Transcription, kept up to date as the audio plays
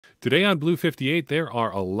Today on Blue 58, there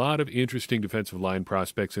are a lot of interesting defensive line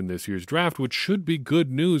prospects in this year's draft, which should be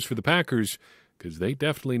good news for the Packers because they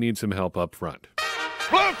definitely need some help up front.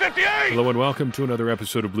 Blue 58! Hello and welcome to another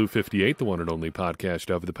episode of Blue 58, the one and only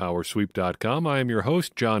podcast of thepowersweep.com. I am your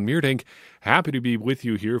host, John Meerdink. Happy to be with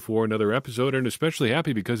you here for another episode, and especially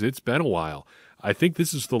happy because it's been a while. I think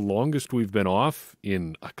this is the longest we've been off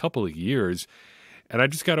in a couple of years. And I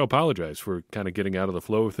just got to apologize for kind of getting out of the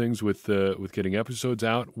flow of things with getting episodes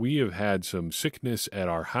out. We have had some sickness at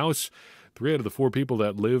our house. 3 out of the 4 people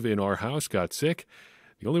that live in our house got sick.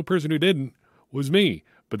 The only person who didn't was me.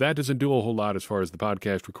 But that doesn't do a whole lot as far as the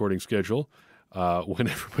podcast recording schedule when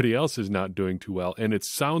everybody else is not doing too well. And it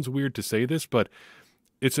sounds weird to say this, but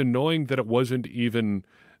it's annoying that it wasn't even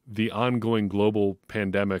the ongoing global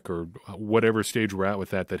pandemic or whatever stage we're at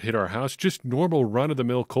with that hit our house. Just normal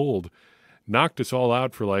run-of-the-mill cold knocked us all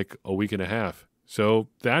out for like a week and a half. So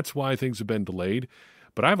that's why things have been delayed.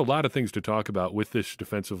 But I have a lot of things to talk about with this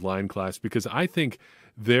defensive line class because I think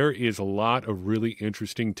there is a lot of really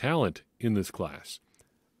interesting talent in this class.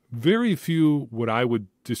 Very few what I would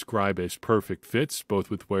describe as perfect fits, both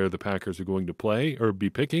with where the Packers are going to play or be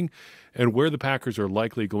picking and where the Packers are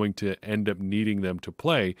likely going to end up needing them to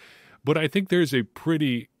play. But I think there's a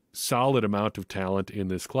pretty solid amount of talent in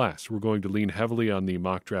this class. We're going to lean heavily on the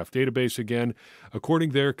mock draft database again. According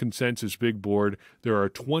to their consensus big board, there are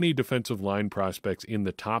 20 defensive line prospects in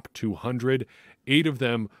the top 200. 8 of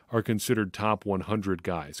them are considered top 100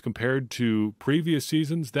 guys. Compared to previous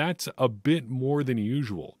seasons, that's a bit more than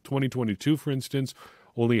usual. 2022, for instance,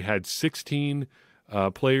 only had 16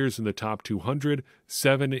 players in the top 200,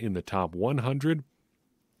 7 in the top 100,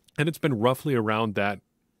 and it's been roughly around that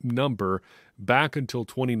number back until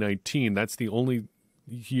 2019. That's the only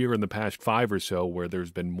year in the past 5 or so where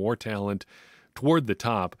there's been more talent toward the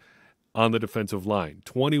top on the defensive line.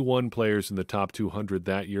 21 players in the top 200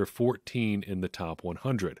 that year, 14 in the top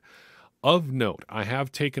 100. Of note, I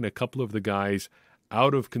have taken a couple of the guys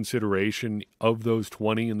out of consideration of those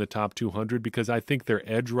 20 in the top 200 because I think they're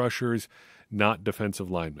edge rushers, not defensive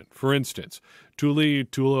linemen. For instance, Tuli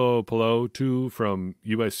Tuipulotu from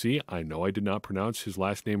USC. I know I did not pronounce his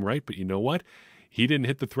last name right, but you know what? He didn't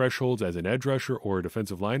hit the thresholds as an edge rusher or a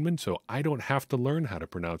defensive lineman, so I don't have to learn how to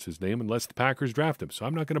pronounce his name unless the Packers draft him, so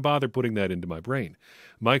I'm not going to bother putting that into my brain.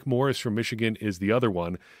 Mike Morris from Michigan is the other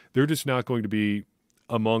one. They're just not going to be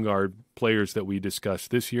among our players that we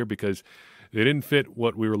discussed this year because they didn't fit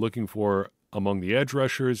what we were looking for among the edge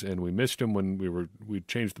rushers, and we missed them when we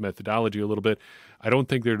changed the methodology a little bit. I don't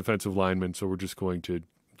think they're defensive linemen, so we're just going to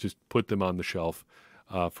just put them on the shelf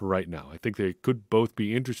for right now. I think they could both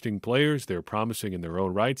be interesting players. They're promising in their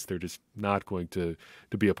own rights. They're just not going to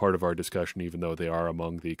be a part of our discussion, even though they are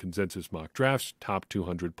among the consensus mock drafts top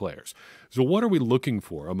 200 players. So what are we looking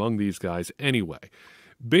for among these guys anyway?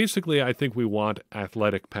 Basically, I think we want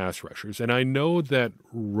athletic pass rushers, and I know that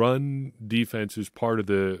run defense is part of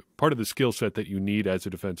the skill set that you need as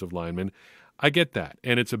a defensive lineman. I get that,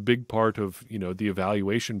 and it's a big part of the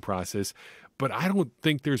evaluation process. But I don't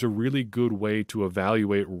think there's a really good way to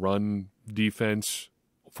evaluate run defense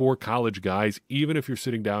for college guys, even if you're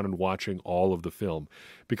sitting down and watching all of the film,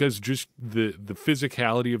 because just the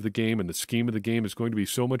physicality of the game and the scheme of the game is going to be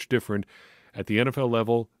so much different at the NFL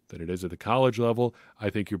level than it is at the college level. I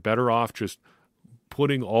think you're better off just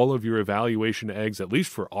putting all of your evaluation eggs, at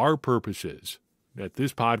least for our purposes, at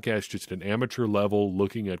this podcast, just an amateur level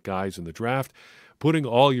looking at guys in the draft, putting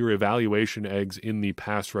all your evaluation eggs in the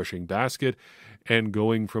pass rushing basket and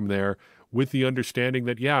going from there with the understanding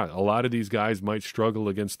that, a lot of these guys might struggle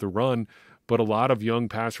against the run, but a lot of young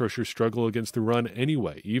pass rushers struggle against the run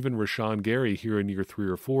anyway. Even Rashawn Gary here in year 3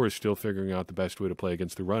 or 4 is still figuring out the best way to play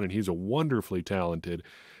against the run, and he's a wonderfully talented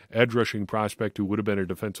edge rushing prospect who would have been a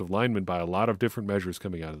defensive lineman by a lot of different measures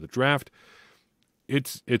coming out of the draft.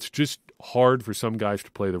 It's just hard for some guys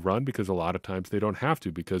to play the run because a lot of times they don't have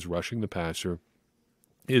to because rushing the passer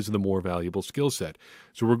is the more valuable skill set.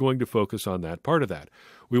 So we're going to focus on that part of that.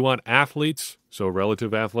 We want athletes, so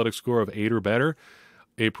relative athletic score of 8 or better,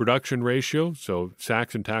 a production ratio, so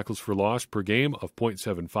sacks and tackles for loss per game of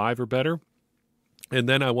 0.75 or better. And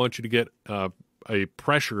then I want you to get a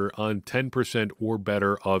pressure on 10% or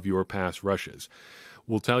better of your pass rushes.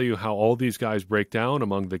 We'll tell you how all these guys break down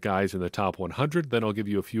among the guys in the top 100. Then I'll give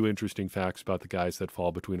you a few interesting facts about the guys that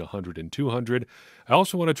fall between 100 and 200. I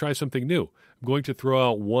also want to try something new. I'm going to throw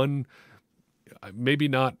out one, maybe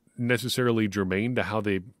not necessarily germane to how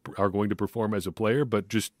they are going to perform as a player, but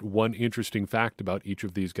just one interesting fact about each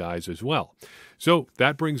of these guys as well. So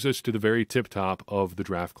that brings us to the very tip top of the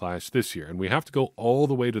draft class this year. And we have to go all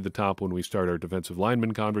the way to the top when we start our defensive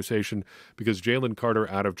lineman conversation, because Jalen Carter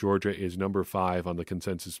out of Georgia is number 5 on the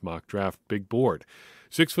consensus mock draft big board.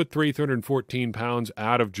 6'3", 314 pounds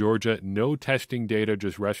out of Georgia. No testing data,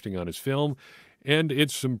 just resting on his film. And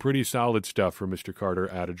it's some pretty solid stuff for Mr.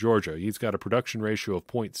 Carter out of Georgia. He's got a production ratio of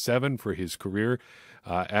 0.7 for his career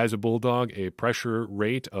as a Bulldog, a pressure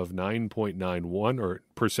rate of 9.91 or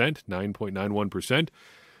percent, 9.91%.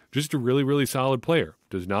 Just a really, really solid player.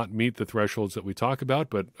 Does not meet the thresholds that we talk about,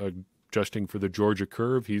 but adjusting for the Georgia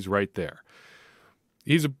curve, he's right there.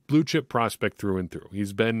 He's a blue chip prospect through and through.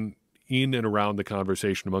 He's been in and around the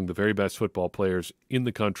conversation among the very best football players in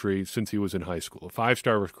the country since he was in high school. A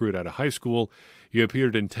 5-star recruit out of high school. He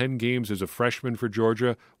appeared in 10 games as a freshman for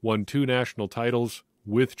Georgia, won 2 national titles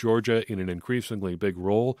with Georgia in an increasingly big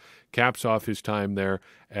role, caps off his time there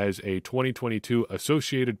as a 2022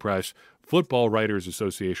 Associated Press, Football Writers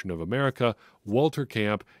Association of America, Walter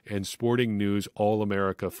Camp, and Sporting News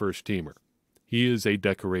All-America first-teamer. He is a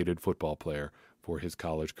decorated football player for his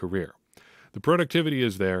college career. The productivity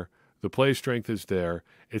is there. The play strength is there.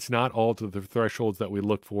 It's not all to the thresholds that we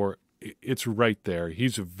look for. It's right there.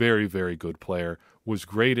 He's a very, very good player. Was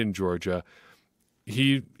great in Georgia.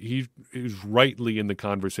 He is rightly in the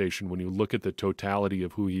conversation when you look at the totality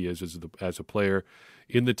of who he is as a player,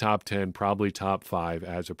 in the top 10, probably top 5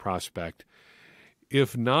 as a prospect.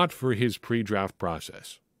 If not for his pre-draft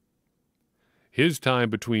process, his time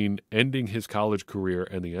between ending his college career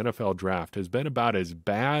and the NFL draft has been about as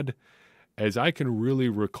bad as I can really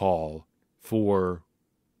recall for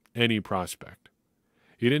any prospect.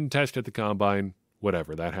 He didn't test at the combine,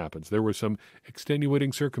 whatever, that happens. There were some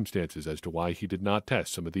extenuating circumstances as to why he did not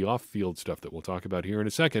test. Some of the off-field stuff that we'll talk about here in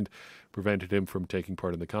a second prevented him from taking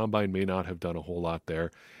part in the combine, may not have done a whole lot there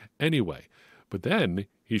anyway. But then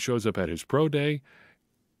he shows up at his pro day.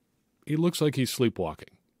 He looks like he's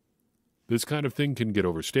sleepwalking. This kind of thing can get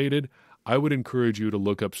overstated. I would encourage you to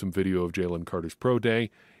look up some video of Jalen Carter's pro day.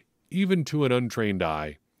 Even to an untrained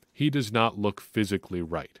eye, he does not look physically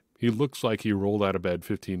right. He looks like he rolled out of bed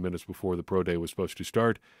 15 minutes before the pro day was supposed to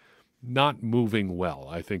start. Not moving well,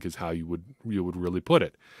 I think, is how you would really put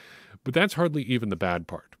it. But that's hardly even the bad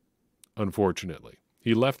part, unfortunately.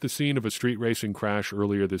 He left the scene of a street racing crash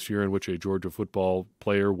earlier this year in which a Georgia football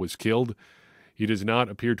player was killed. He does not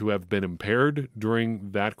appear to have been impaired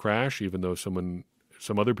during that crash, even though some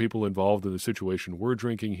other people involved in the situation were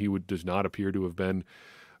drinking. He does not appear to have been.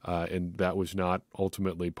 And that was not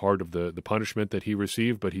ultimately part of the punishment that he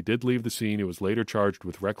received, but he did leave the scene. He was later charged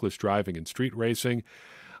with reckless driving and street racing.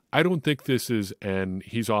 I don't think this is an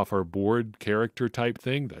he's off our board character type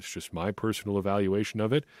thing. That's just my personal evaluation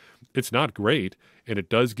of it. It's not great, and it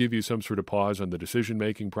does give you some sort of pause on the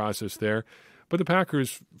decision-making process there. But the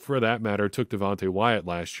Packers, for that matter, took Devontae Wyatt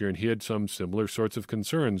last year, and he had some similar sorts of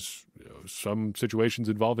concerns, some situations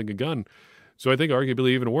involving a gun. So I think arguably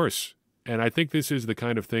even worse. And I think this is the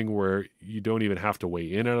kind of thing where you don't even have to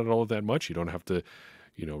weigh in on it all that much. You don't have to,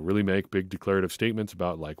 really make big declarative statements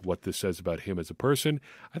about like what this says about him as a person.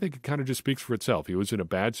 I think it kind of just speaks for itself. He was in a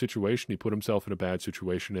bad situation. He put himself in a bad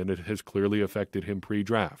situation, and it has clearly affected him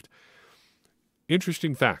pre-draft.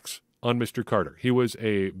 Interesting facts on Mr. Carter. He was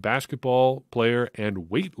a basketball player and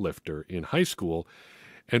weightlifter in high school,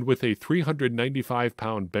 and with a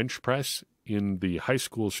 395-pound bench press in the high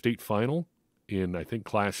school state final, in, I think,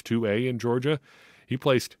 Class 2A in Georgia, he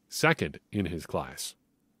placed second in his class.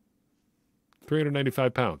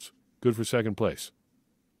 395 pounds. Good for second place.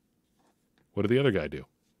 What did the other guy do?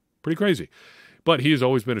 Pretty crazy. But he has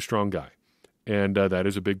always been a strong guy, and that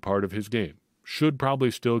is a big part of his game. Should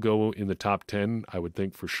probably still go in the top 10, I would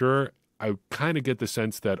think, for sure. I kind of get the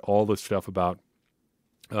sense that all the stuff about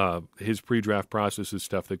his pre-draft process is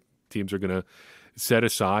stuff that teams are going to set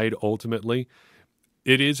aside ultimately.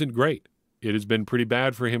 It isn't great. It has been pretty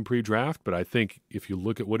bad for him pre-draft, but I think if you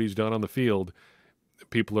look at what he's done on the field,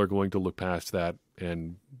 people are going to look past that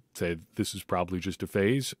and say this is probably just a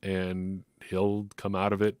phase, and he'll come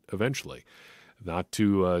out of it eventually. Not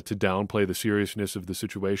to downplay the seriousness of the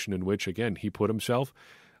situation in which, again, he put himself,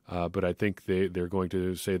 but I think they're going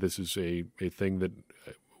to say this is a thing that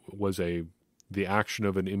was the action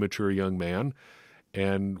of an immature young man,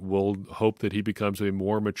 and we'll hope that he becomes a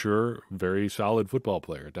more mature, very solid football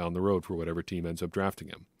player down the road for whatever team ends up drafting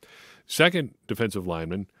him. Second defensive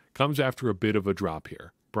lineman comes after a bit of a drop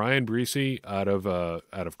here. Brian Bresee out of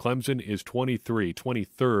Clemson is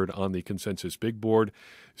 23rd on the consensus big board.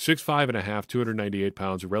 6'5.5", 298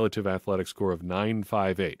 pounds, a relative athletic score of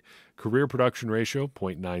 9.58. Career production ratio,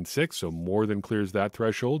 0.96, so more than clears that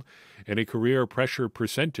threshold, and a career pressure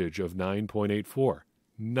percentage of 9.84.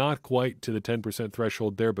 Not quite to the 10%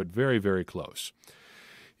 threshold there, but very, very close.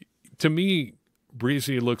 To me,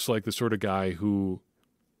 Bresee looks like the sort of guy who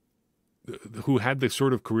had the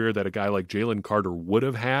sort of career that a guy like Jalen Carter would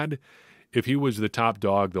have had if he was the top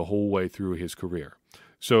dog the whole way through his career.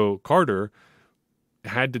 So Carter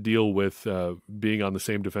had to deal with being on the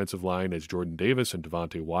same defensive line as Jordan Davis and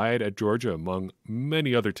Devontae Wyatt at Georgia, among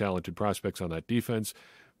many other talented prospects on that defense.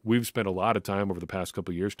 We've spent a lot of time over the past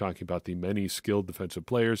couple of years talking about the many skilled defensive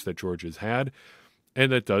players that Georgia's had,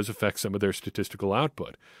 and that does affect some of their statistical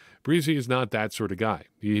output. Bresee is not that sort of guy.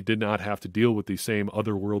 He did not have to deal with the same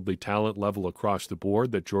otherworldly talent level across the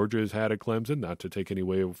board that Georgia has had at Clemson, not to take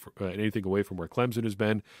anything away from where Clemson has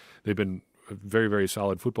been. They've been a very, very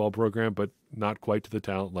solid football program, but not quite to the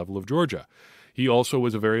talent level of Georgia. He also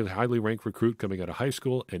was a very highly ranked recruit coming out of high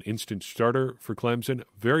school, an instant starter for Clemson,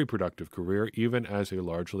 very productive career, even as a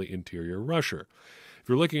largely interior rusher. If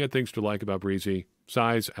you're looking at things to like about Bresee,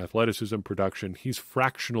 size, athleticism, production, he's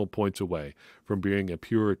fractional points away from being a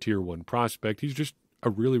pure Tier 1 prospect. He's just a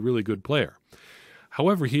really, really good player.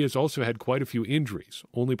 However, he has also had quite a few injuries,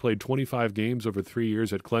 only played 25 games over 3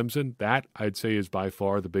 years at Clemson. That, I'd say, is by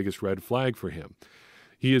far the biggest red flag for him.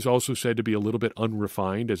 He is also said to be a little bit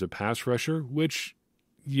unrefined as a pass rusher, which,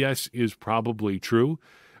 yes, is probably true.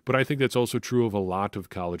 But I think that's also true of a lot of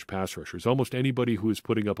college pass rushers. Almost anybody who is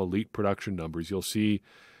putting up elite production numbers, you'll see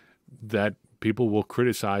that people will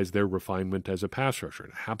criticize their refinement as a pass rusher.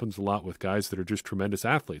 It happens a lot with guys that are just tremendous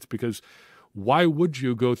athletes, because why would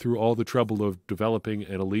you go through all the trouble of developing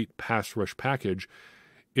an elite pass rush package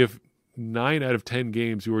if 9 out of 10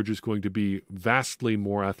 games you are just going to be vastly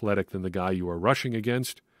more athletic than the guy you are rushing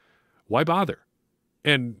against? Why bother?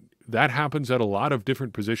 And that happens at a lot of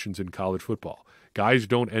different positions in college football. Guys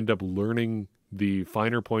don't end up learning the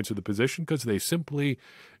finer points of the position because they simply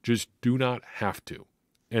just do not have to.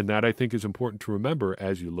 And that, I think, is important to remember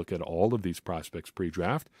as you look at all of these prospects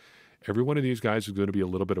pre-draft. Every one of these guys is going to be a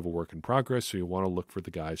little bit of a work in progress, so you want to look for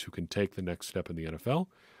the guys who can take the next step in the NFL.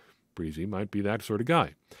 Bresee might be that sort of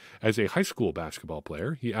guy. As a high school basketball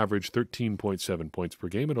player, he averaged 13.7 points per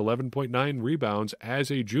game and 11.9 rebounds as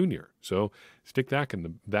a junior. So stick that in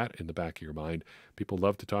the back of your mind. People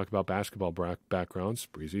love to talk about basketball backgrounds.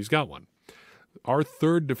 Breezee's got one. Our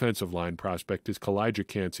third defensive line prospect is Kalijah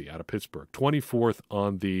Kancey out of Pittsburgh, 24th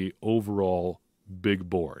on the overall big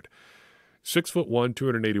board. 6'1",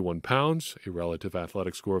 281 pounds, a relative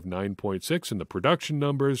athletic score of 9.6, and the production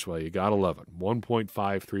numbers, well, you got 11.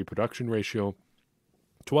 1.53 production ratio,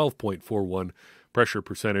 12.41 pressure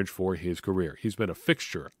percentage for his career. He's been a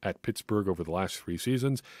fixture at Pittsburgh over the last 3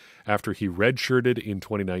 seasons. After he redshirted in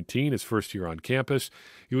 2019, his first year on campus,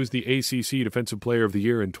 he was the ACC Defensive Player of the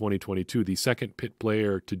Year in 2022, the second Pitt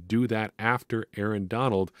player to do that after Aaron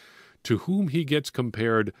Donald, to whom he gets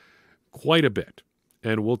compared quite a bit.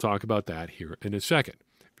 And we'll talk about that here in a second.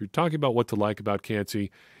 If you're talking about what to like about Kancey,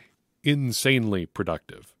 insanely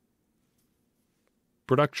productive.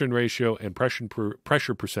 Production ratio and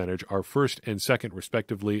pressure percentage are first and second,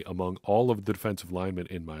 respectively, among all of the defensive linemen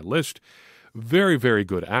in my list. Very, very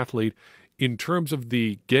good athlete. In terms of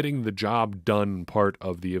the getting the job done part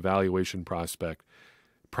of the evaluation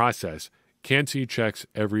process, Kancey checks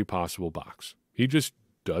every possible box. He just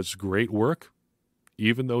does great work.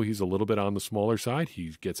 Even though he's a little bit on the smaller side,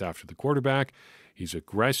 he gets after the quarterback. He's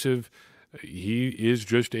aggressive. He is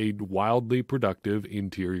just a wildly productive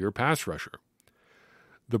interior pass rusher.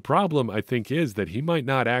 The problem, I think, is that he might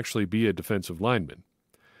not actually be a defensive lineman.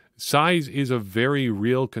 Size is a very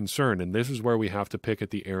real concern, and this is where we have to pick at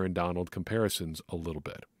the Aaron Donald comparisons a little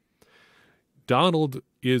bit. Donald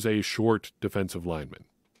is a short defensive lineman.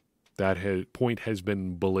 That point has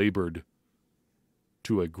been belabored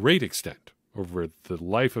to a great extent over the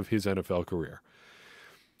life of his NFL career.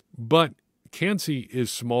 But Kancey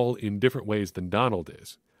is small in different ways than Donald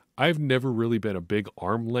is. I've never really been a big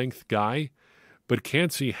arm length guy, but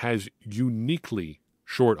Kancey has uniquely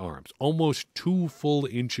short arms, almost 2 full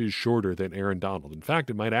inches shorter than Aaron Donald. In fact,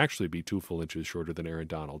 it might actually be 2 full inches shorter than Aaron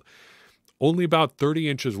Donald. Only about 30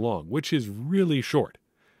 inches long, which is really short.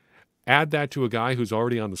 Add that to a guy who's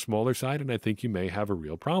already on the smaller side, and I think you may have a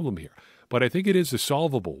real problem here. But I think it is a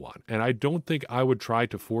solvable one, and I don't think I would try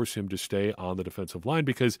to force him to stay on the defensive line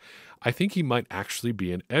because I think he might actually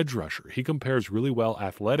be an edge rusher. He compares really well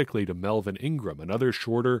athletically to Melvin Ingram, another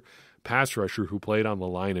shorter pass rusher who played on the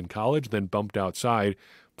line in college, then bumped outside,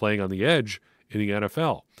 playing on the edge in the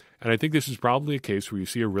NFL. And I think this is probably a case where you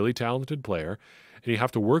see a really talented player and you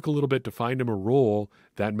have to work a little bit to find him a role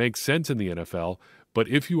that makes sense in the NFL. But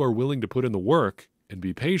if you are willing to put in the work and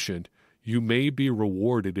be patient, you may be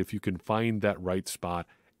rewarded if you can find that right spot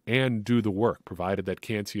and do the work, provided that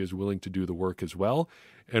Kancey is willing to do the work as well.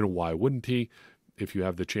 And why wouldn't he? If you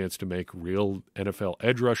have the chance to make real NFL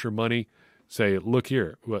edge rusher money, say, look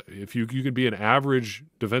here, if you could be an average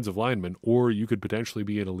defensive lineman, or you could potentially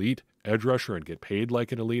be an elite edge rusher and get paid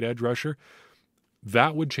like an elite edge rusher,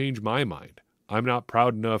 that would change my mind. I'm not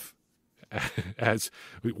proud enough as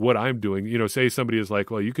what I'm doing. You know, say somebody is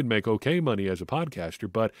like, well, you can make okay money as a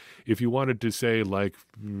podcaster, but if you wanted to say, like,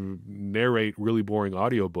 narrate really boring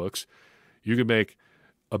audiobooks, you could make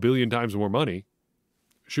 1 billion times more money.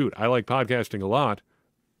 Shoot, I like podcasting a lot,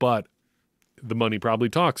 but the money probably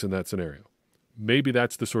talks in that scenario. Maybe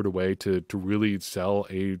that's the sort of way to really sell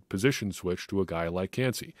a position switch to a guy like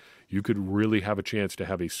Kancey. You could really have a chance to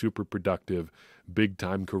have a super productive,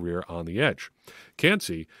 big-time career on the edge.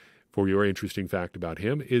 Kancey, for your interesting fact about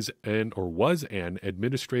him, was an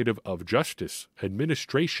administration of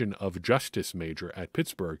justice major at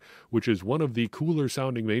Pittsburgh, which is one of the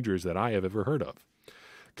cooler-sounding majors that I have ever heard of.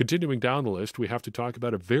 Continuing down the list, we have to talk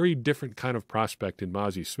about a very different kind of prospect in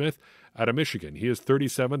Mazi Smith out of Michigan. He is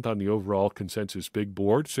 37th on the overall consensus big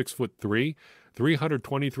board, 6'3",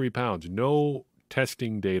 323 pounds. No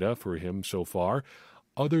testing data for him so far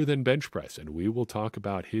other than bench press, and we will talk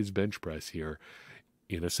about his bench press here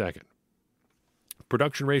in a second.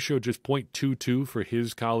 Production ratio just 0.22 for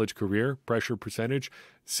his college career. Pressure percentage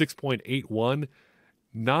 6.81.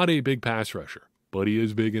 Not a big pass rusher, but he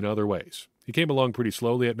is big in other ways. He came along pretty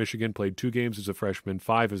slowly at Michigan, played 2 games as a freshman,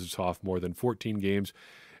 5 as a sophomore, then 14 games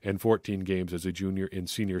and 14 games as a junior and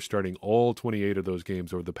senior, starting all 28 of those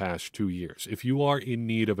games over the past 2 years. If you are in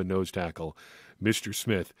need of a nose tackle, Mr.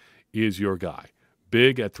 Smith is your guy.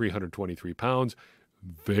 Big at 323 pounds,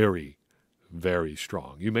 very, very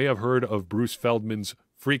strong. You may have heard of Bruce Feldman's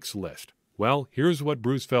Freaks List. Well, here's what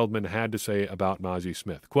Bruce Feldman had to say about Mazi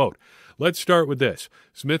Smith. Quote, let's start with this.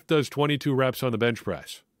 Smith does 22 reps on the bench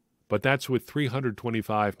press, but that's with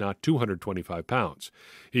 325, not 225 pounds.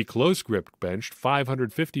 He close grip benched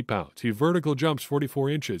 550 pounds. He vertical jumps 44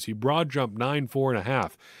 inches. He broad jumped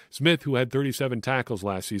 9.4.5. Smith, who had 37 tackles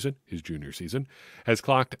last season, his junior season, has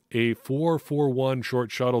clocked a 4.41 short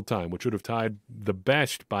shuttle time, which would have tied the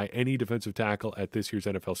best by any defensive tackle at this year's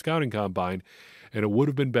NFL Scouting Combine, and it would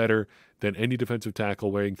have been better than any defensive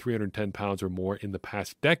tackle weighing 310 pounds or more in the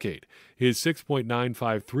past decade. His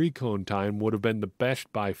 6.95 three-cone time would have been the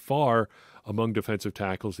best by far among defensive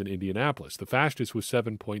tackles in Indianapolis. The fastest was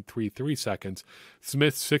 7.33 seconds.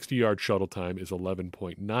 Smith's 60-yard shuttle time is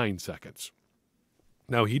 11.9 seconds.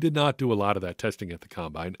 Now, he did not do a lot of that testing at the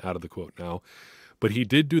Combine, out of the quote now, but he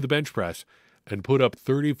did do the bench press and put up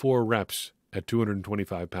 34 reps at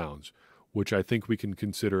 225 pounds, which I think we can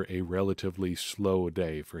consider a relatively slow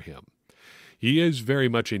day for him. He is very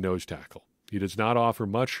much a nose tackle. He does not offer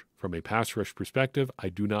much from a pass rush perspective. I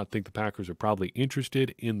do not think the Packers are probably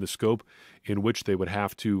interested in the scope in which they would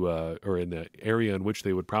have to, or in the area in which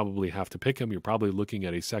they would probably have to pick him. You're probably looking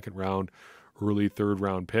at a second round, early third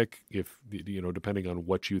round pick, if, you know, depending on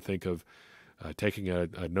what you think of taking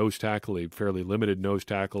a nose tackle, a fairly limited nose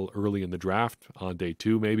tackle early in the draft on day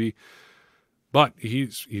 2 maybe. But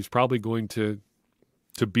he's probably going to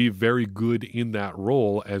be very good in that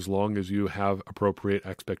role as long as you have appropriate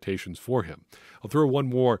expectations for him. I'll throw one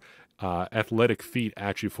more athletic feat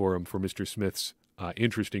at you for Mr. Smith's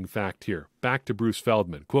interesting fact here. Back to Bruce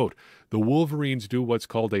Feldman. Quote, the Wolverines do what's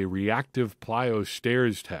called a reactive plyo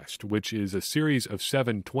stairs test, which is a series of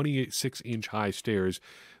 7 26-inch high stairs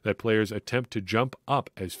that players attempt to jump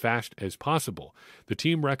up as fast as possible. The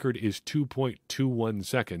team record is 2.21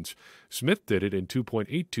 seconds. Smith did it in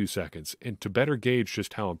 2.82 seconds. And to better gauge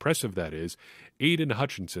just how impressive that is, Aiden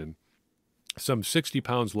Hutchinson, some 60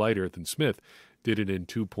 pounds lighter than Smith, did it in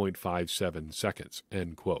 2.57 seconds,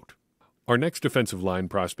 end quote. Our next defensive line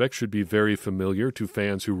prospect should be very familiar to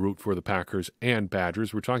fans who root for the Packers and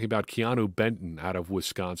Badgers. We're talking about Keanu Benton out of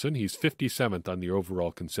Wisconsin. He's 57th on the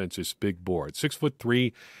overall consensus big board.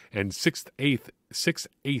 6'3" and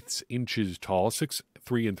 6/8 inches tall,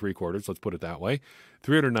 6'3" and 3/4, let's put it that way.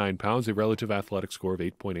 309 pounds, a relative athletic score of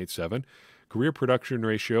 8.87. Career production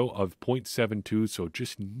ratio of 0.72, so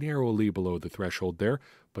just narrowly below the threshold there,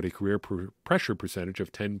 but a career pressure percentage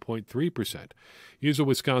of 10.3%. He is a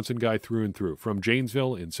Wisconsin guy through and through. From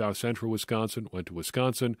Janesville in south central Wisconsin, went to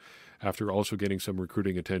Wisconsin after also getting some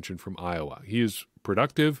recruiting attention from Iowa. He is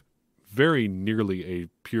productive, very nearly a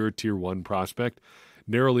pure Tier 1 prospect.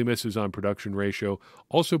 narrowly misses on production ratio.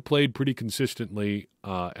 Also played pretty consistently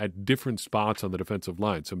at different spots on the defensive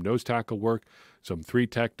line. Some nose tackle work, some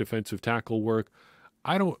three-tech defensive tackle work.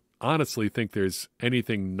 I don't honestly think there's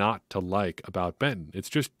anything not to like about Benton. It's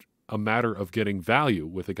just a matter of getting value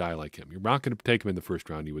with a guy like him. You're not going to take him in the first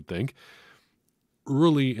round, you would think.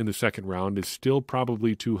 Early in the second round is still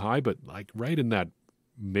probably too high, but like right in that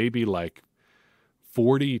maybe like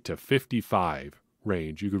 40 to 55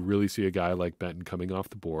 range, you could really see a guy like Benton coming off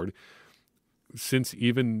the board. Since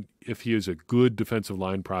even if he is a good defensive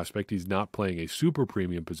line prospect, he's not playing a super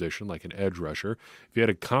premium position like an edge rusher. If you had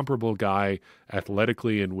a comparable guy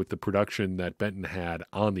athletically and with the production that Benton had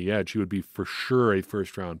on the edge, he would be for sure a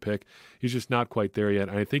first-round pick. He's just not quite there yet.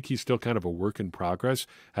 And I think he's still kind of a work in progress,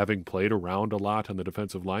 having played around a lot on the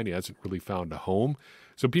defensive line. He hasn't really found a home.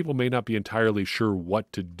 So people may not be entirely sure what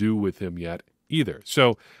to do with him yet either.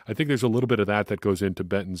 So I think there's a little bit of that goes into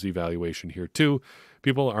Benton's evaluation here too.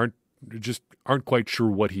 People aren't quite sure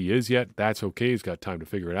what he is yet. That's okay. He's got time to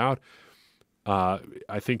figure it out. I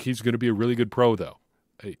think he's going to be a really good pro, though.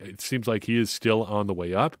 It seems like he is still on the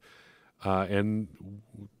way up, and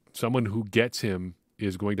someone who gets him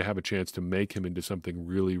is going to have a chance to make him into something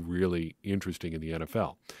really, really interesting in the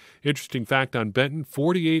NFL. Interesting fact on Benton,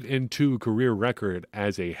 48-2 career record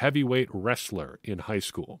as a heavyweight wrestler in high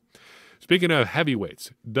school. Speaking of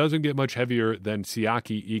heavyweights, doesn't get much heavier than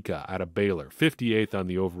Siaki Ika out of Baylor, 58th on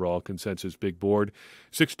the overall consensus big board,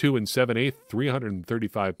 6'2" and 7/8,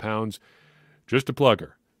 335 pounds. Just a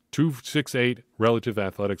plugger. 268 relative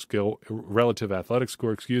athletic score,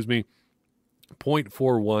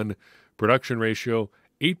 0.41 production ratio,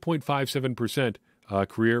 8.57%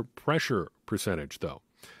 career pressure percentage, though.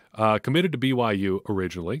 Committed to BYU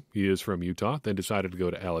originally. He is from Utah, then decided to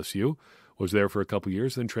go to LSU. Was there for a couple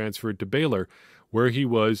years, then transferred to Baylor, where he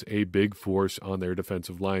was a big force on their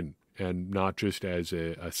defensive line. And not just as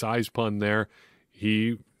a size pun there,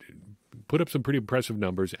 he put up some pretty impressive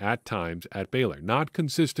numbers at times at Baylor. Not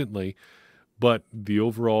consistently, but the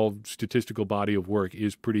overall statistical body of work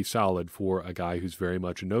is pretty solid for a guy who's very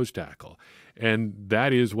much a nose tackle. And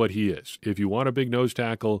that is what he is. If you want a big nose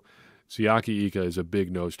tackle, Siaki Ika is a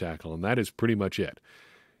big nose tackle, and that is pretty much it.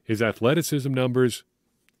 His athleticism numbers,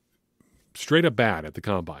 straight up bad at the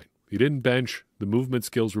combine. He didn't bench. The movement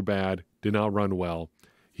skills were bad. Did not run well.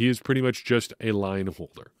 He is pretty much just a line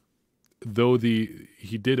holder. Though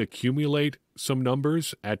he did accumulate some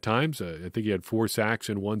numbers at times. I think he had 4 sacks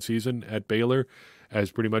in one season at Baylor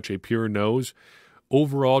as pretty much a pure nose.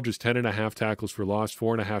 Overall, just 10.5 tackles for loss,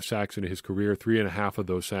 4.5 sacks in his career. 3.5 of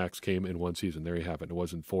those sacks came in one season. There you have it. It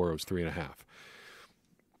wasn't 4, it was 3.5.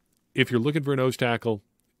 If you're looking for a nose tackle,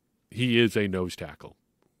 he is a nose tackle.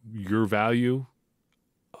 Your value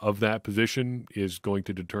of that position is going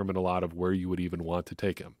to determine a lot of where you would even want to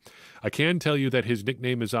take him. I can tell you that his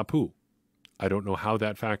nickname is Apu. I don't know how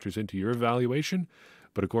that factors into your evaluation,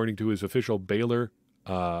 but according to his official Baylor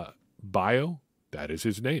bio, that is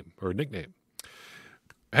his name or nickname.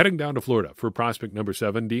 Heading down to Florida for prospect number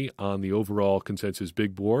 70 on the overall consensus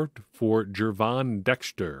big board for Gervon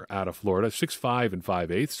Dexter out of Florida, 6'5" and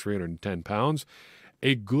 5/8, 310 pounds.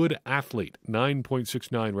 A good athlete,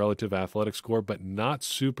 9.69 relative athletic score, but not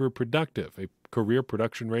super productive. A career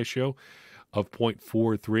production ratio of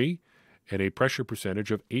 0.43 and a pressure percentage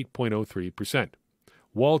of 8.03%.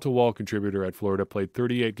 Wall-to-wall contributor at Florida, played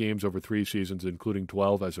 38 games over 3 seasons, including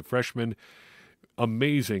 12 as a freshman.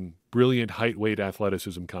 Amazing, brilliant height-weight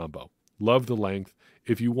athleticism combo. Love the length.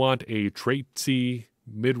 If you want a traitsy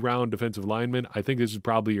mid-round defensive lineman, I think this is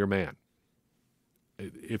probably your man.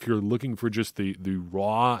 If you're looking for just the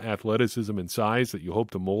raw athleticism and size that you hope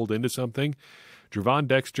to mold into something, Gervon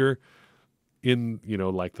Dexter in,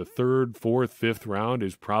 like the 3rd, 4th, 5th round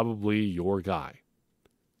is probably your guy.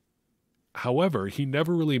 However, he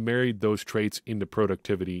never really married those traits into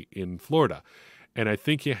productivity in Florida. And I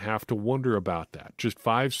think you have to wonder about that. Just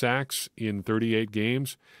 5 sacks in 38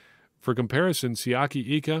 games. For comparison,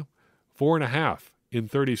 Siaki Ika, 4.5 in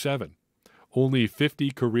 37. Only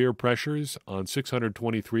 50 career pressures on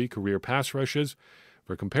 623 career pass rushes.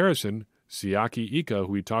 For comparison, Siaki Ika,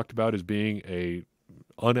 who we talked about as being a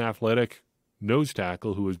unathletic nose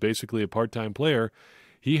tackle who was basically a part-time player,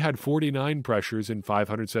 he had 49 pressures and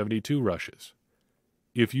 572 rushes.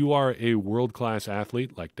 If you are a world-class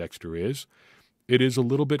athlete like Dexter is, it is a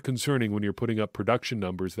little bit concerning when you're putting up production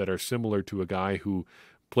numbers that are similar to a guy who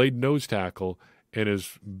played nose tackle and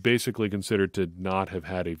is basically considered to not have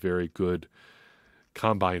had a very good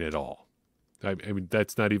combine at all. I mean,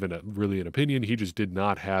 that's not even really an opinion. He just did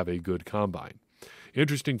not have a good combine.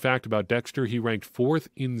 Interesting fact about Dexter, he ranked fourth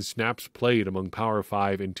in snaps played among Power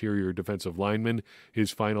 5 interior defensive linemen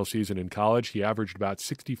his final season in college. He averaged about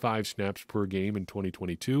 65 snaps per game in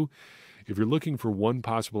 2022. If you're looking for one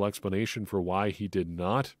possible explanation for why he did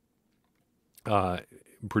not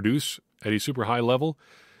produce at a super high level,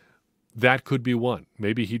 that could be one.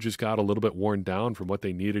 Maybe he just got a little bit worn down from what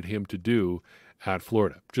they needed him to do at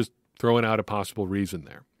Florida. Just throwing out a possible reason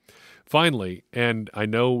there. Finally, and I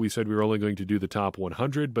know we said we were only going to do the top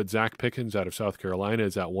 100, but Zacch Pickens out of South Carolina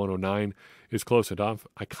is at 109, is close enough.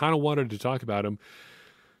 I kind of wanted to talk about him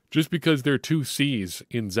just because there are two C's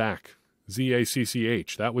in Zacch,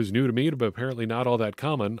 Z-A-C-C-H. That was new to me, but apparently not all that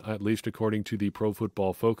common, at least according to the Pro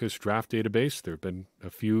Football Focus draft database. There have been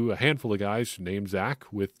a handful of guys named Zacch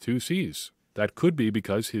with two C's. That could be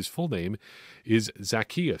because his full name is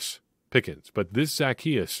Zacchaeus Pickens, but this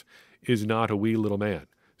Zacchaeus is not a wee little man.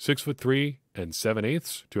 6'3" and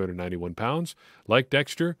 7/8, 291 pounds. Like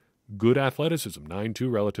Dexter, good athleticism,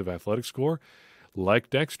 9.2 relative athletic score. Like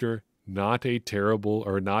Dexter, not a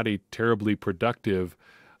terribly productive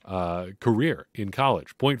career in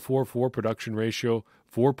college. 0.44 production ratio,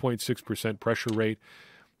 4.6% pressure rate.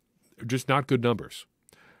 Just not good numbers.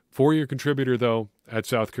 4-year contributor, though, at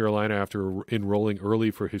South Carolina after enrolling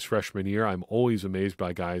early for his freshman year. I'm always amazed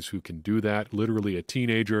by guys who can do that. Literally a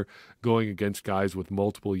teenager going against guys with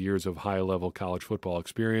multiple years of high-level college football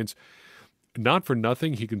experience. Not for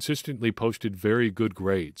nothing, he consistently posted very good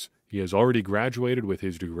grades. He has already graduated with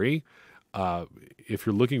his degree. If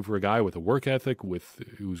you're looking for a guy with a work ethic,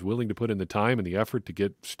 who's willing to put in the time and the effort to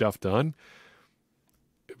get stuff done,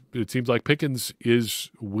 it seems like Pickens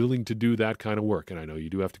is willing to do that kind of work. And I know you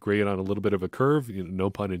do have to grade on a little bit of a curve, no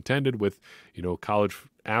pun intended, with college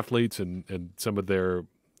athletes and some of their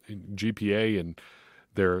GPA and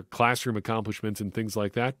their classroom accomplishments and things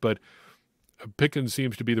like that. But Pickens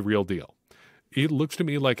seems to be the real deal. It looks to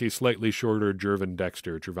me like a slightly shorter Gervon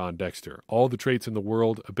Dexter. All the traits in the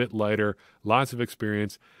world, a bit lighter, lots of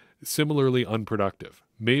experience, similarly unproductive.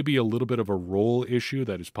 Maybe a little bit of a role issue,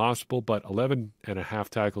 that is possible, but 11.5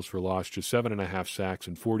 tackles for loss, just 7.5 sacks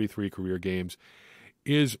in 43 career games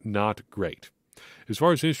is not great. As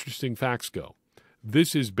far as interesting facts go,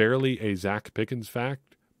 this is barely a Zacch Pickens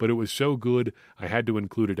fact, but it was so good I had to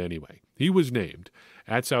include it anyway. He was named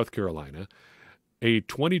at South Carolina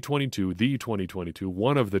one of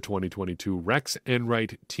the 2022 Rex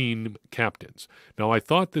Enright team captains. Now, I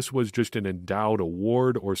thought this was just an endowed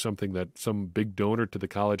award or something that some big donor to the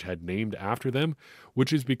college had named after them,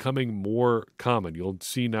 which is becoming more common. You'll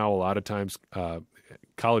see now a lot of times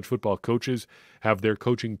college football coaches have their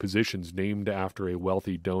coaching positions named after a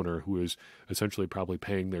wealthy donor who is essentially probably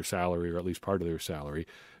paying their salary or at least part of their salary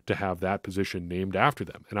to have that position named after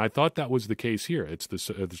them. And I thought that was the case here. It's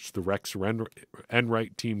the Rex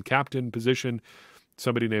Enright team captain position.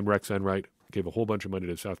 Somebody named Rex Enright gave a whole bunch of money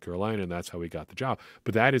to South Carolina, and that's how he got the job.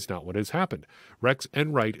 But that is not what has happened. Rex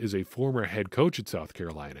Enright is a former head coach at South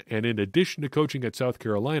Carolina, and in addition to coaching at South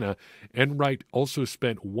Carolina, Enright also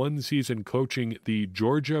spent one season coaching the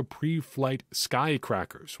Georgia Pre-Flight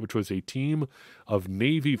Skycrackers, which was a team of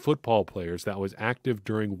Navy football players that was active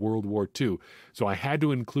during World War II. So I had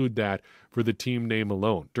to include that for the team name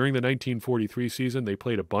alone. During the 1943 season, they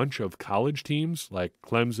played a bunch of college teams like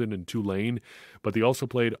Clemson and Tulane, but they also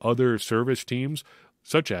played other service teams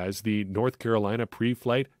such as the North Carolina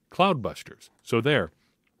Pre-Flight Cloudbusters. So there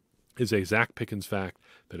is a Zacch Pickens fact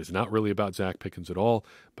that is not really about Zacch Pickens at all,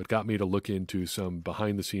 but got me to look into some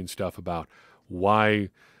behind-the-scenes stuff about why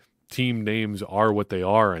team names are what they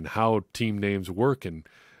are and how team names work, and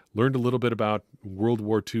learned a little bit about World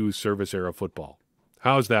War II service-era football.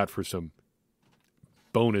 How's that for some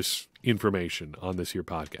bonus information on this here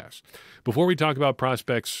podcast? Before we talk about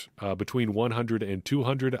prospects between 100 and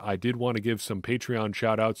 200, I did want to give some Patreon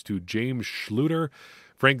shout-outs to James Schluter,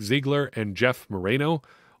 Frank Ziegler, and Jeff Moreno,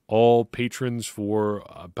 all patrons for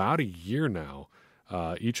about a year now,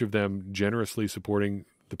 each of them generously supporting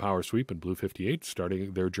the Power Sweep and Blue 58,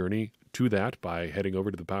 starting their journey to that by heading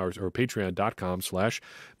over to the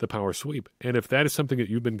patreon.com/thepowersweep. And if that is something that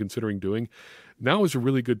you've been considering doing, now is a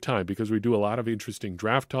really good time because we do a lot of interesting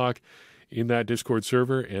draft talk in that Discord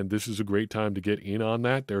server, and this is a great time to get in on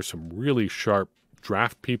that. There's some really sharp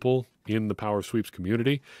draft people in the Power Sweeps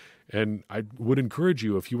community, and I would encourage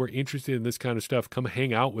you, if you are interested in this kind of stuff, come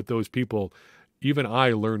hang out with those people. Even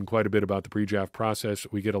I learn quite a bit about the pre-draft process.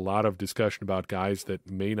 We get a lot of discussion about guys that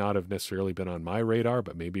may not have necessarily been on my radar,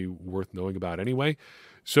 but maybe worth knowing about anyway.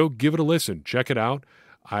 So give it a listen. Check it out.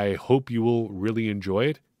 I hope you will really enjoy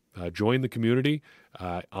it. Join the community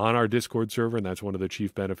on our Discord server, and that's one of the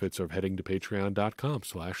chief benefits of heading to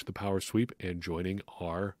patreon.com/thepowersweep and joining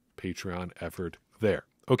our Patreon effort there.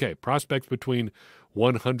 Okay, prospects between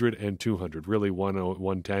 100 and 200. Really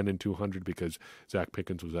 110 and 200 because Zach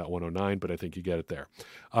Pickens was at 109, but I think you get it there.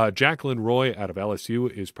 Jacqueline Roy out of LSU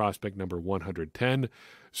is prospect number 110.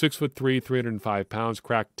 6'3", 305 pounds,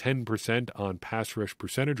 cracked 10% on pass rush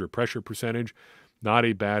percentage or pressure percentage. Not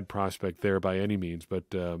a bad prospect there by any means, but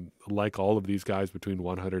like all of these guys between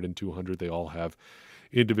 100 and 200, they all have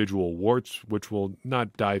individual warts, which we'll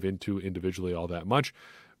not dive into individually all that much.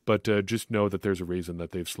 But just know that there's a reason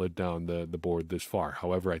that they've slid down the board this far.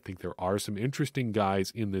 However, I think there are some interesting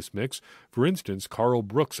guys in this mix. For instance, Carl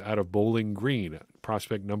Brooks out of Bowling Green,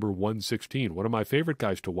 prospect number 116. One of my favorite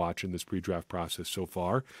guys to watch in this pre-draft process so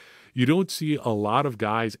far. You don't see a lot of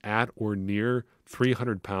guys at or near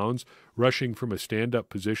 300 pounds rushing from a stand-up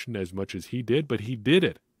position as much as he did, but he did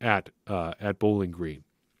it at Bowling Green.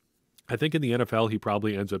 I think in the NFL, he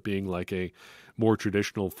probably ends up being like a more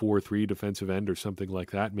traditional 4-3 defensive end or something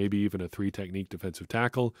like that, maybe even a 3-technique defensive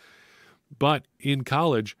tackle. But in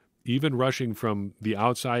college, even rushing from the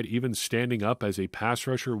outside, even standing up as a pass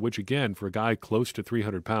rusher, which again, for a guy close to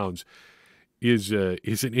 300 pounds, is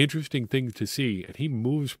an interesting thing to see. And he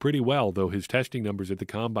moves pretty well, though his testing numbers at the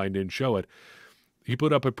combine didn't show it. He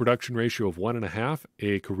put up a production ratio of 1.5,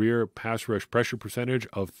 a career pass rush pressure percentage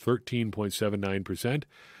of 13.79%.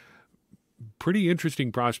 Pretty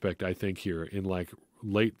interesting prospect, I think, here in like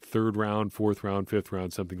late 3rd round, 4th round, 5th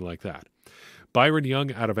round, something like that. Byron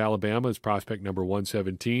Young out of Alabama is prospect number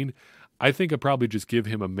 117. I think I'd probably just give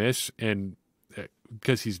him a miss, and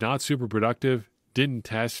because he's not super productive, didn't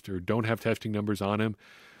test or don't have testing numbers on him.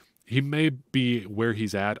 He may be where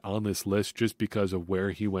he's at on this list just because of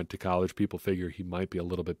where he went to college. People figure he might be a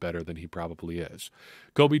little bit better than he probably is.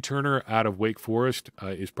 Kobe Turner out of Wake Forest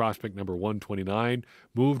is prospect number 129.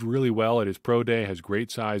 Moved really well at his pro day, has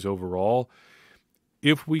great size overall.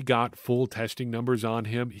 If we got full testing numbers on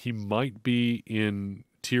him, he might be in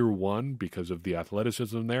tier 1 because of the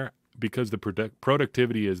athleticism there, because the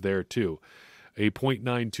productivity is there too. A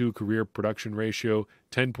 .92 career production ratio,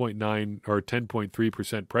 10.9 or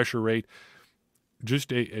 10.3% pressure rate.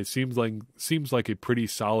 Just it seems like a pretty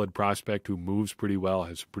solid prospect who moves pretty well,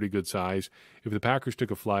 has pretty good size. If the Packers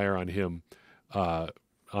took a flyer on him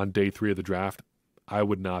on day 3 of the draft, I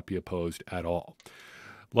would not be opposed at all.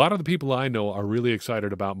 A lot of the people I know are really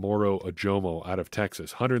excited about Moro Ojomo out of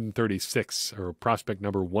Texas, 136, or prospect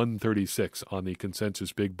number 136 on the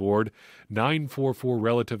consensus big board, 9.44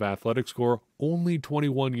 relative athletic score, only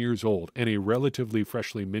 21 years old, and a relatively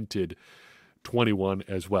freshly minted 21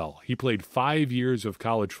 as well. He played 5 years of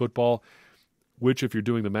college football, which, if you're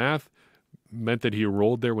doing the math, meant that he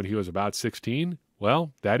enrolled there when he was about 16.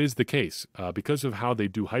 Well, that is the case. Because of how they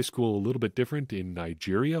do high school a little bit different in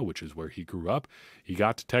Nigeria, which is where he grew up, he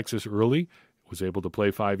got to Texas early, was able to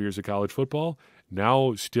play 5 years of college football,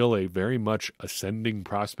 now still a very much ascending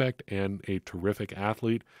prospect and a terrific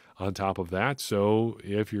athlete on top of that. So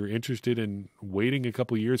if you're interested in waiting a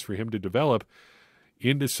couple years for him to develop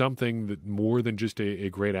into something that more than just a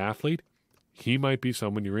great athlete, he might be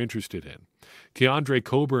someone you're interested in. Keandre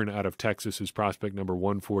Coburn out of Texas is prospect number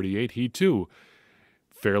 148. He, too,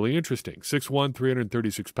 fairly interesting. 6'1",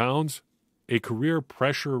 336 pounds, a career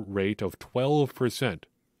pressure rate of 12%.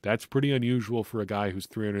 That's pretty unusual for a guy who's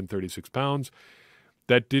 336 pounds.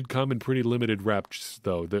 That did come in pretty limited reps,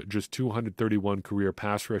 though. Just 231 career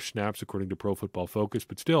pass rush snaps, according to Pro Football Focus,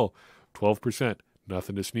 but still, 12%,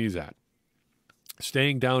 nothing to sneeze at.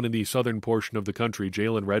 Staying down in the southern portion of the country,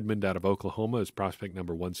 Jalen Redmond out of Oklahoma is prospect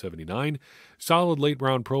number 179. Solid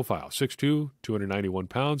late-round profile, 6'2", 291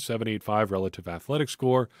 pounds, 7.85 relative athletic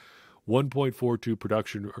score, 1.42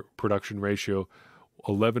 production ratio,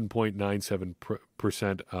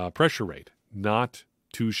 11.97% pressure rate. Not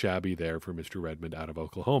too shabby there for Mr. Redmond out of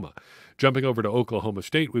Oklahoma. Jumping over to Oklahoma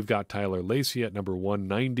State, we've got Tyler Lacey at number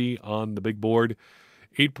 190 on the big board,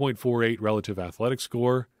 8.48 relative athletic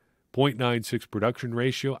score, 0.96 production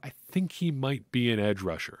ratio. I think he might be an edge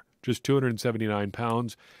rusher. Just 279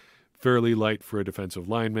 pounds, fairly light for a defensive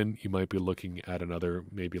lineman. You might be looking at another,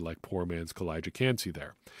 maybe like poor man's Kalijah Cansey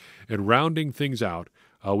there. And rounding things out,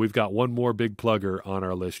 we've got one more big plugger on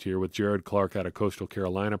our list here with Jared Clark out of Coastal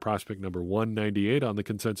Carolina, prospect number 198 on the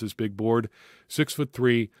consensus big board.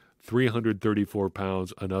 6'3", 334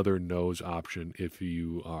 pounds, another nose option if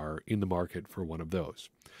you are in the market for one of those.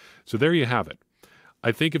 So there you have it.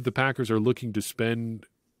 I think if the Packers are looking to spend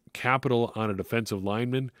capital on a defensive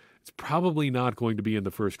lineman, it's probably not going to be in the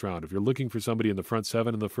first round. If you're looking for somebody in the front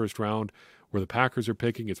 7 in the first round where the Packers are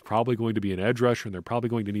picking, it's probably going to be an edge rusher, and they're probably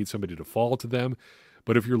going to need somebody to fall to them.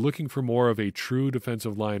 But if you're looking for more of a true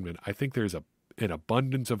defensive lineman, I think there's an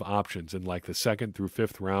abundance of options in like the 2nd through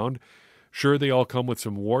 5th round Sure, they all come with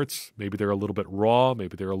some warts. Maybe they're a little bit raw.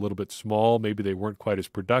 Maybe they're a little bit small. Maybe they weren't quite as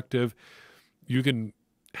productive.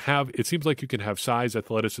 It seems like you can have size,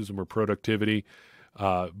 athleticism, or productivity,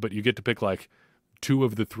 but you get to pick like 2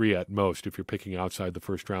 of the 3 at most if you're picking outside the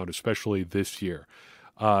first round, especially this year.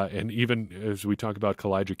 And even as we talk about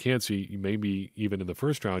Kalijah Kancey, maybe even in the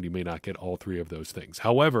first round, you may not get all 3 of those things.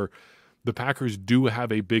 However, the Packers do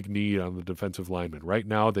have a big need on the defensive linemen. Right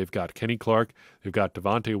now, they've got Kenny Clark, they've got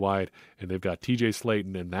Devontae Wyatt, and they've got TJ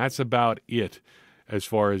Slaton, and that's about it as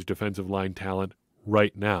far as defensive line talent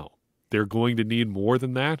right now. They're going to need more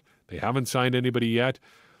than that. They haven't signed anybody yet.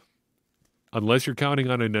 Unless you're counting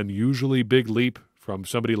on an unusually big leap from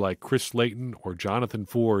somebody like Chris Slayton or Jonathan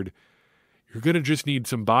Ford, you're going to just need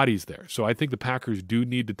some bodies there. So I think the Packers do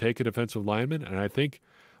need to take a defensive lineman, and I think,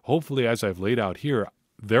 hopefully, as I've laid out here,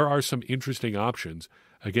 there are some interesting options,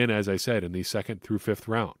 again, as I said, in the 2nd through 5th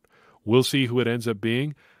round. We'll see who it ends up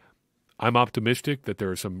being. I'm optimistic that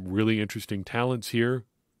there are some really interesting talents here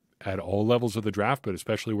at all levels of the draft, but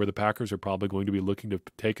especially where the Packers are probably going to be looking to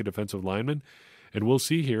take a defensive lineman. And we'll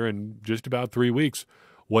see here in just about 3 weeks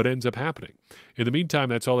what ends up happening. In the meantime,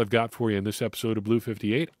 that's all I've got for you in this episode of Blue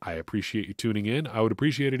 58. I appreciate you tuning in. I would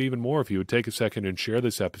appreciate it even more if you would take a second and share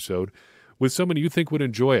this episode with someone you think would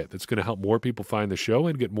enjoy it. That's going to help more people find the show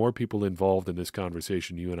and get more people involved in this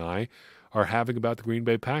conversation you and I are having about the Green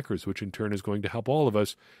Bay Packers, which in turn is going to help all of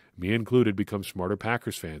us, me included, become smarter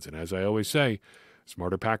Packers fans. And as I always say,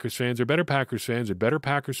 smarter Packers fans are better Packers fans, and better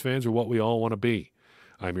Packers fans are what we all want to be.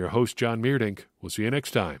 I'm your host, John Meerdink. We'll see you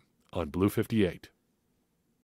next time on Blue 58.